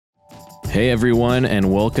Hey everyone, and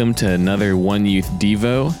welcome to another One Youth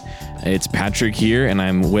Devo. It's Patrick here, and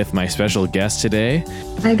I'm with my special guest today.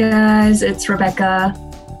 Hi guys, it's Rebecca.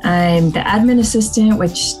 I'm the admin assistant,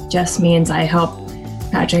 which just means I help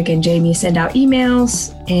Patrick and Jamie send out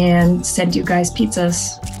emails and send you guys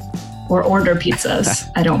pizzas or order pizzas.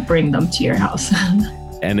 I don't bring them to your house.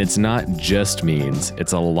 And it's not just means,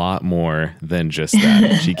 it's a lot more than just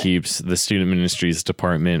that. She keeps the student ministries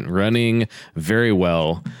department running very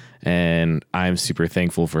well, and I'm super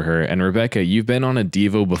thankful for her. And Rebecca, you've been on a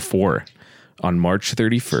Devo before. On March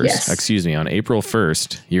 31st, on April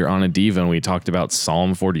 1st, you're on a Devo and we talked about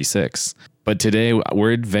Psalm 46. But today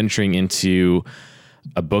we're venturing into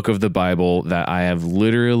a book of the Bible that I have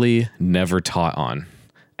literally never taught on,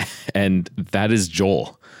 and that is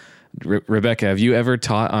Joel. Rebecca, have you ever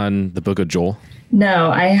taught on the book of Joel?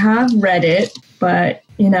 No, I have read it, but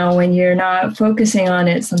when you're not focusing on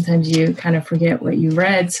it, sometimes you kind of forget what you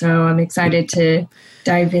read. So I'm excited to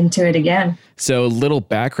dive into it again. So a little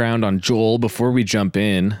background on Joel before we jump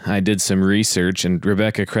in. I did some research, and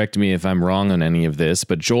Rebecca, correct me if I'm wrong on any of this,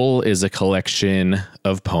 but Joel is a collection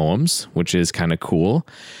of poems, which is kind of cool.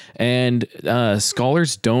 And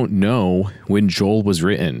scholars don't know when Joel was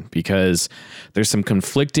written because there's some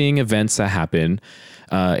conflicting events that happen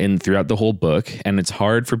throughout the whole book, and it's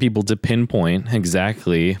hard for people to pinpoint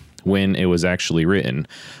exactly when it was actually written.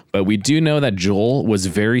 But we do know that Joel was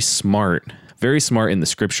very smart in the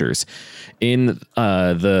scriptures. In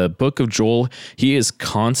the book of Joel, he is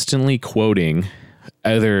constantly quoting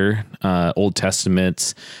other Old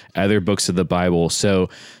Testaments, other books of the Bible. So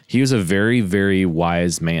he was a very, very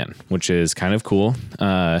wise man, which is kind of cool.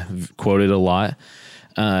 Quoted a lot.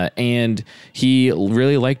 And he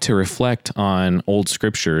really liked to reflect on old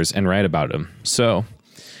scriptures and write about them. So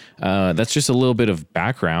that's just a little bit of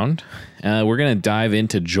background. We're going to dive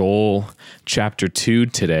into Joel chapter 2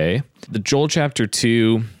 today. The Joel chapter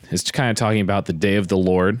 2 is kind of talking about the day of the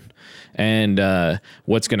Lord and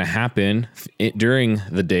what's going to happen during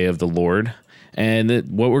the day of the Lord. And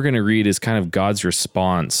what we're going to read is kind of God's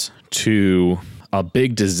response to a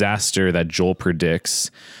big disaster that Joel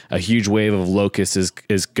predicts. A huge wave of locusts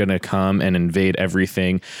is going to come and invade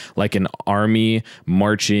everything, like an army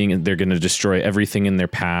marching, and they're going to destroy everything in their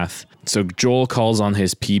path. So Joel calls on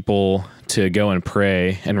his people to go and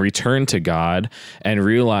pray and return to God and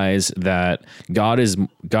realize that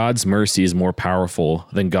God's mercy is more powerful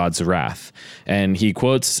than God's wrath. And he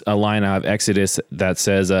quotes a line out of Exodus that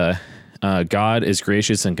says, God is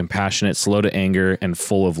gracious and compassionate, slow to anger, and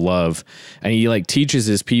full of love. And he teaches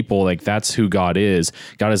his people that's who God is.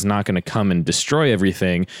 God is not going to come and destroy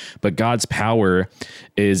everything, but God's power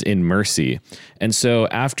is in mercy. And so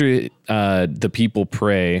after the people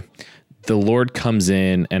pray, the Lord comes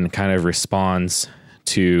in and kind of responds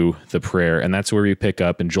to the prayer. And that's where we pick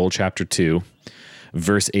up in Joel chapter 2,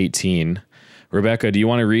 verse 18. Rebecca, do you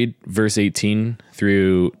want to read verse 18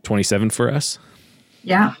 through 27 for us?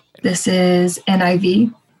 Yeah. This is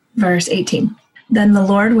NIV, verse 18. Then the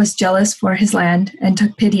Lord was jealous for his land and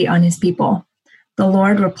took pity on his people. The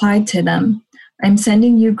Lord replied to them, I'm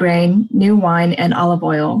sending you grain, new wine, and olive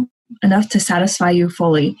oil, enough to satisfy you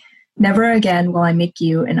fully. Never again will I make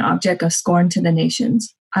you an object of scorn to the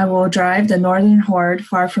nations. I will drive the northern horde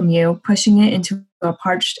far from you, pushing it into a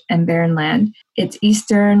parched and barren land. Its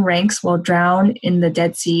eastern ranks will drown in the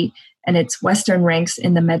Dead Sea, and its western ranks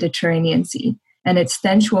in the Mediterranean Sea. And its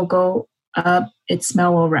stench will go up, its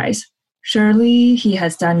smell will rise. Surely he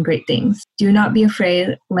has done great things. Do not be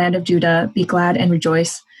afraid, land of Judah, be glad and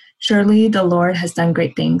rejoice. Surely the Lord has done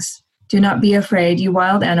great things. Do not be afraid, you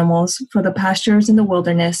wild animals, for the pastures in the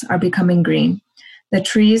wilderness are becoming green. The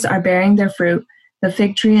trees are bearing their fruit, the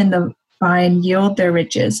fig tree and the vine yield their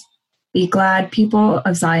riches. Be glad, people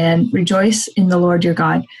of Zion, rejoice in the Lord your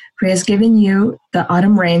God, for he has given you the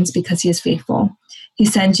autumn rains because he is faithful. He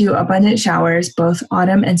sends you abundant showers, both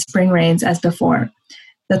autumn and spring rains as before.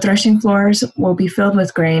 The threshing floors will be filled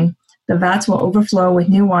with grain. The vats will overflow with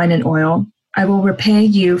new wine and oil. I will repay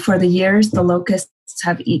you for the years the locusts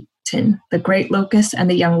have eaten, the great locust and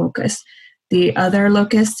the young locust, the other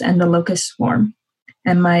locusts and the locust swarm,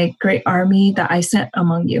 and my great army that I sent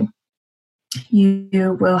among you.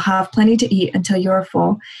 You will have plenty to eat until you are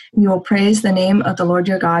full. You will praise the name of the Lord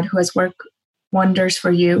your God who has worked wonders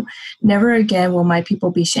for you. Never again will my people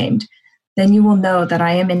be shamed. Then you will know that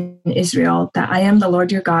I am in Israel, that I am the Lord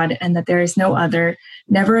your God, and that there is no other.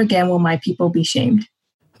 Never again will my people be shamed.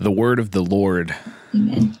 The word of the Lord.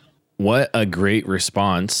 Amen. What a great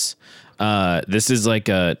response. This is like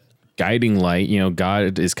a guiding light.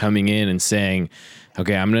 God is coming in and saying,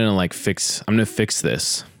 okay, I'm going to fix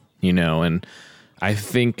this, and I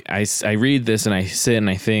think I read this and I sit and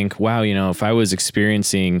I think, wow, if I was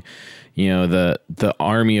experiencing, the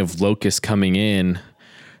army of locusts coming in,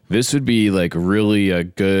 this would be like really a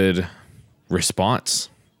good response,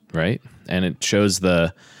 right? And it shows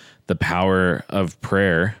the power of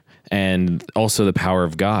prayer and also the power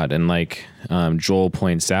of God. And like Joel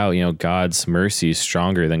points out, God's mercy is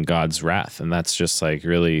stronger than God's wrath. And that's just like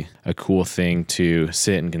really a cool thing to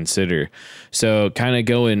sit and consider. So kind of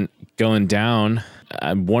going down,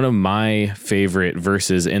 one of my favorite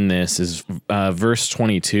verses in this is verse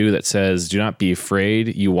 22 that says, "Do not be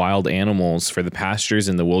afraid, you wild animals, for the pastures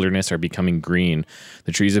in the wilderness are becoming green.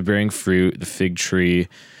 The trees are bearing fruit, the fig tree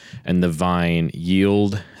and the vine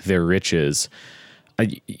yield their riches."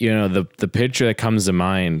 The picture that comes to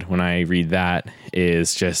mind when I read that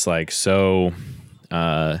is just like so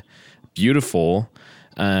beautiful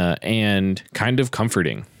and kind of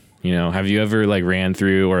comforting. Have you ever like ran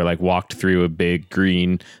through or like walked through a big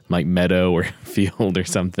green like meadow or field or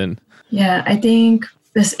something? Yeah, I think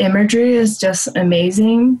this imagery is just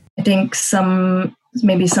amazing. I think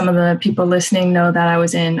maybe some of the people listening know that I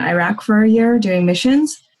was in Iraq for a year doing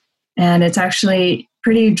missions, and it's actually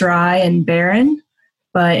pretty dry and barren.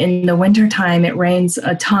 But in the wintertime, it rains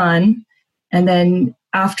a ton. And then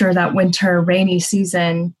after that winter rainy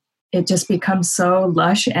season, it just becomes so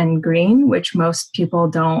lush and green, which most people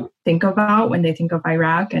don't think about when they think of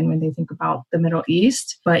Iraq and when they think about the Middle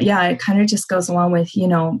East. But yeah, it kind of just goes along with,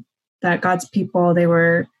 that God's people, they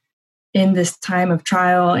were in this time of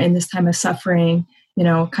trial, in this time of suffering,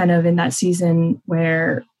 kind of in that season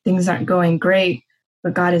where things aren't going great,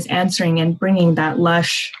 but God is answering and bringing that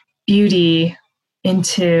lush beauty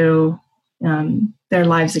into their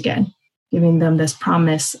lives again, giving them this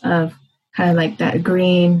promise of kind of like that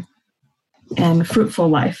green and fruitful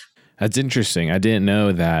life. That's interesting. I didn't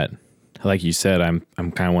know that. Like you said, I'm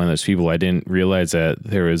kind of one of those people. I didn't realize that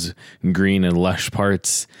there was green and lush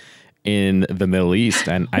parts in the Middle East,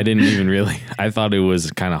 and I didn't even really. I thought it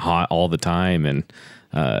was kind of hot all the time, and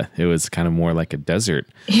it was kind of more like a desert.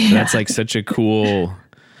 Yeah. That's like such a cool.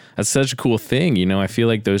 That's such a cool thing. I feel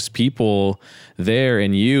like those people there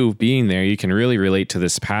and you being there, you can really relate to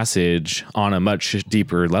this passage on a much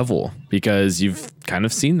deeper level because you've kind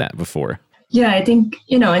of seen that before. Yeah, I think,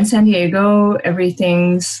 in San Diego,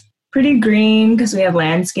 everything's pretty green because we have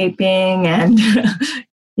landscaping and,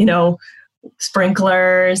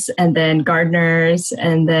 sprinklers and then gardeners.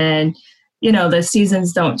 And then, the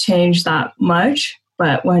seasons don't change that much.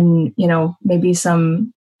 But when, maybe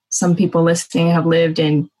some people listening have lived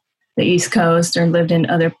in the East Coast or lived in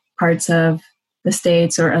other parts of the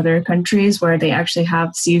States or other countries where they actually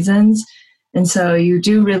have seasons. And so you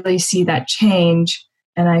do really see that change.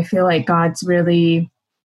 And I feel like God's really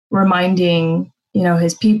reminding,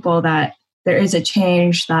 his people that there is a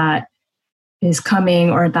change that is coming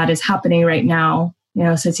or that is happening right now.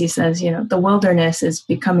 Since he says, the wilderness is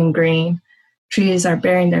becoming green, trees are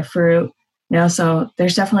bearing their fruit, so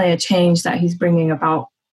there's definitely a change that he's bringing about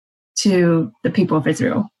to the people of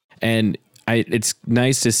Israel. And it's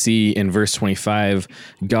nice to see in verse 25,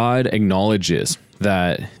 God acknowledges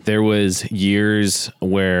that there was years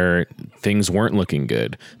where things weren't looking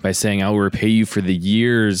good by saying, "I will repay you for the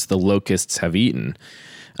years the locusts have eaten."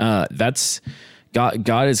 That's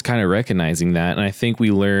God is kind of recognizing that. And I think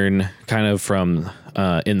we learn kind of from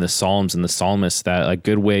in the Psalms and the psalmist that a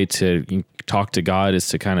good way to talk to God is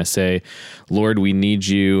to kind of say, "Lord, we need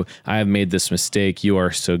you. I have made this mistake. You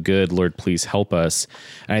are so good. Lord, please help us."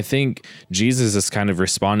 And I think Jesus is kind of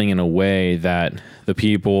responding in a way that the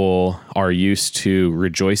people are used to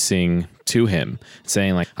rejoicing to him,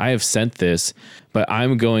 saying like, "I have sent this, but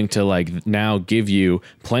I'm going to like now give you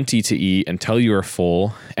plenty to eat until you are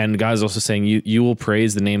full." And God is also saying you will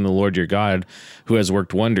praise the name of the Lord your God who has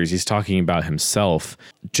worked wonders. He's talking about himself.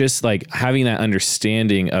 Just like having that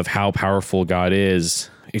understanding of how powerful God is.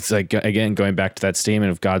 It's like, again, going back to that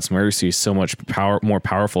statement of God's mercy is so much more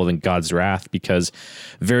powerful than God's wrath, because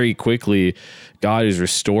very quickly God is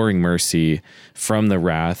restoring mercy from the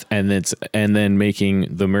wrath and then making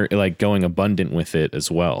the going abundant with it as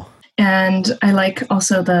well. And I like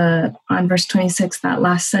also on verse 26, that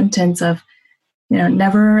last sentence of,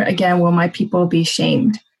 never again will my people be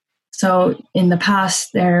shamed. So in the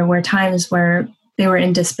past, there were times where they were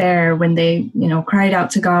in despair when they, cried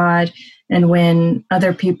out to God. And when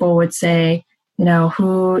other people would say,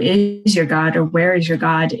 who is your God or where is your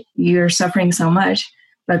God? You're suffering so much.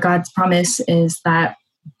 But God's promise is that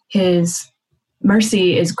his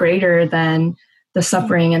mercy is greater than the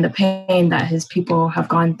suffering and the pain that his people have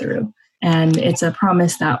gone through. And it's a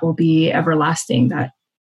promise that will be everlasting, that,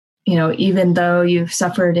 even though you've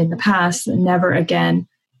suffered in the past, never again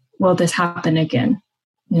will this happen again?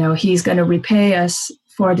 He's going to repay us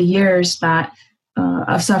for the years that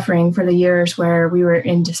of suffering, for the years where we were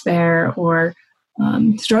in despair or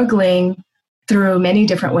struggling through many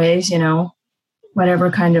different ways,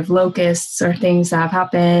 whatever kind of locusts or things that have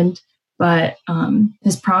happened. But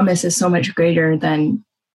his promise is so much greater than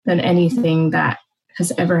anything that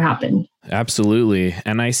has ever happened. Absolutely.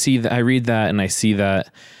 And I read that and I see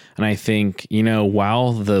that and I think,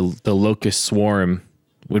 while the locust swarm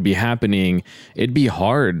would be happening, it'd be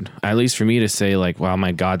hard, at least for me, to say like, wow,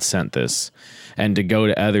 my God sent this, and to go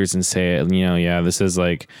to others and say, this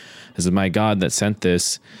is my God that sent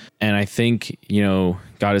this. And I think,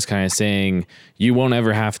 God is kind of saying, you won't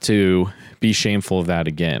ever have to be shameful of that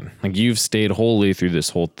again. Like, you've stayed holy through this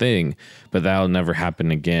whole thing, but that'll never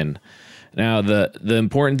happen again. Now, the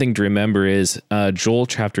important thing to remember is Joel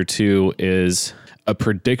chapter 2 is a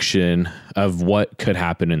prediction of what could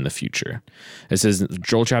happen in the future. It says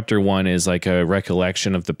Joel chapter 1 is like a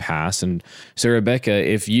recollection of the past. And so, Rebecca,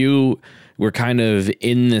 if you were kind of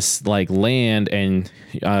in this like land and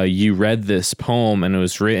you read this poem and it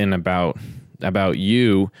was written about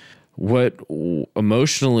you, what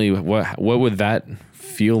emotionally, what would that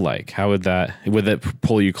feel like? How would that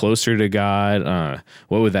pull you closer to God?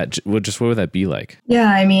 What would that be like? Yeah,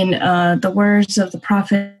 I mean, the words of the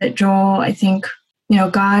prophet Joel, I think,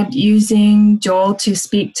 God using Joel to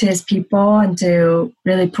speak to his people and to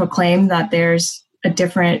really proclaim that there's a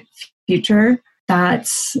different future that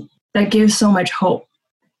gives so much hope.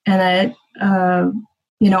 And that,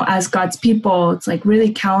 as God's people, it's like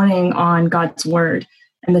really counting on God's word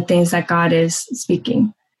and the things that God is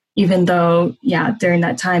speaking, even though, during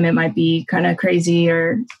that time it might be kind of crazy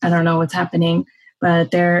or I don't know what's happening,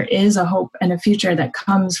 but there is a hope and a future that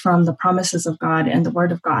comes from the promises of God and the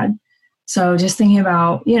word of God. So just thinking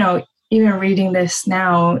about, even reading this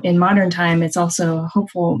now in modern time, it's also a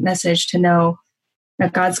hopeful message to know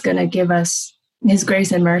that God's going to give us his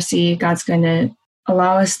grace and mercy. God's going to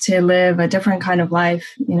allow us to live a different kind of life,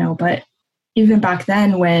 but even back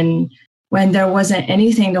then when there wasn't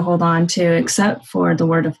anything to hold on to except for the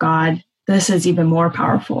word of God, this is even more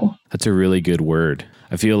powerful. That's a really good word.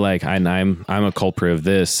 I feel like I'm a culprit of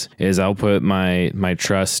this, is I'll put my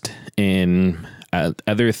trust in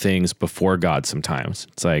other things before God sometimes.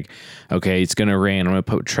 It's like, okay, it's going to rain. I'm going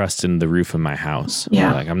to put trust in the roof of my house.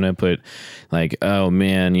 Yeah. Like, I'm going to put like, oh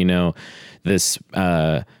man, this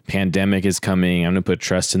pandemic is coming. I'm going to put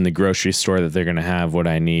trust in the grocery store that they're going to have what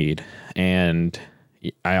I need. And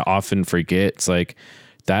I often forget, it's like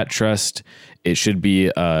that trust, it should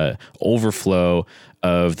be a overflow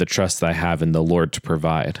of the trust that I have in the Lord to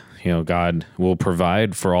provide. God will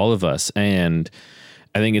provide for all of us. And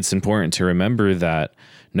I think it's important to remember that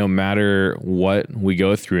no matter what we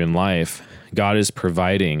go through in life, God is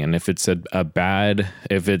providing. And if it's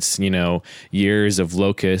if it's, years of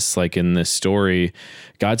locusts, like in this story,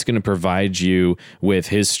 God's going to provide you with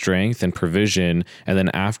his strength and provision. And then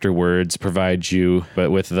afterwards provide you,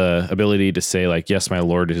 but with the ability to say like, yes, my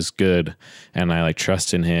Lord is good. And I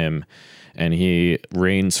trust in him and he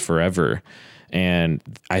reigns forever. And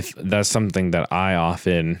that's something that I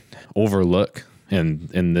often overlook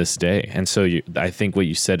in this day. And so I think what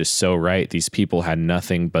you said is so right. These people had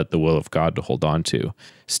nothing but the will of God to hold on to.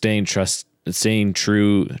 Staying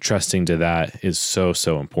true, trusting to that is so,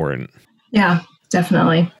 so important. Yeah,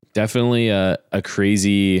 definitely. Definitely a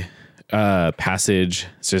crazy passage.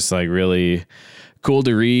 It's just like really cool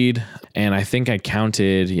to read. And I think I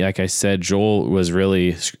counted, like I said, Joel was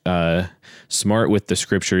really smart with the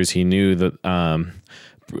scriptures. He knew that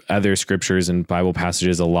other scriptures and Bible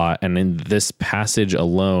passages a lot. And in this passage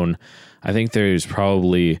alone, I think there's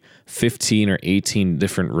probably 15 or 18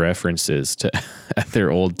 different references to their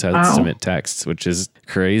Old Testament texts, which is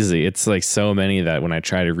crazy. It's like so many that when I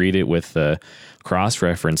try to read it with the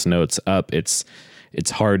cross-reference notes up, it's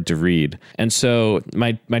hard to read. And so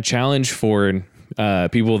my challenge for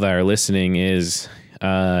people that are listening is,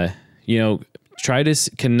 try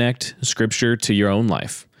to connect scripture to your own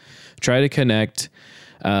life. Try to connect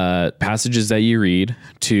passages that you read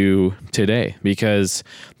to today, because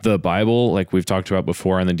the Bible, like we've talked about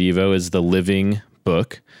before on the Devo, is the living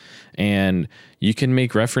book, and you can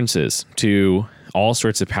make references to all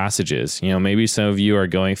sorts of passages. Maybe some of you are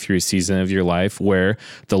going through a season of your life where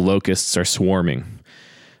the locusts are swarming,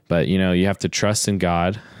 but you have to trust in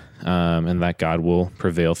God, and that God will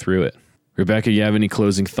prevail through it. Rebecca, you have any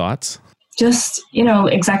closing thoughts? Just,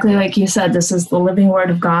 exactly like you said, this is the living word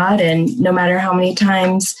of God. And no matter how many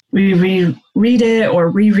times we read it or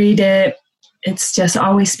reread it, it's just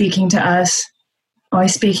always speaking to us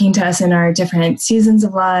in our different seasons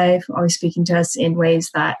of life, always speaking to us in ways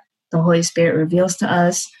that the Holy Spirit reveals to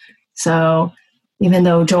us. So even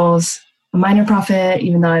though Joel's a minor prophet,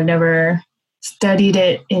 even though I've never studied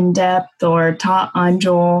it in depth or taught on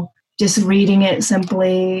Joel, just reading it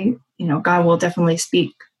simply, God will definitely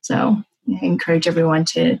speak. So I encourage everyone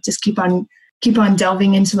to just keep on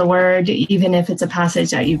delving into the word, even if it's a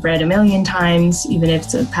passage that you've read a million times, even if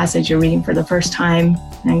it's a passage you're reading for the first time,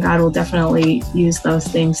 and God will definitely use those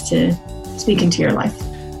things to speak into your life.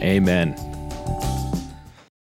 Amen.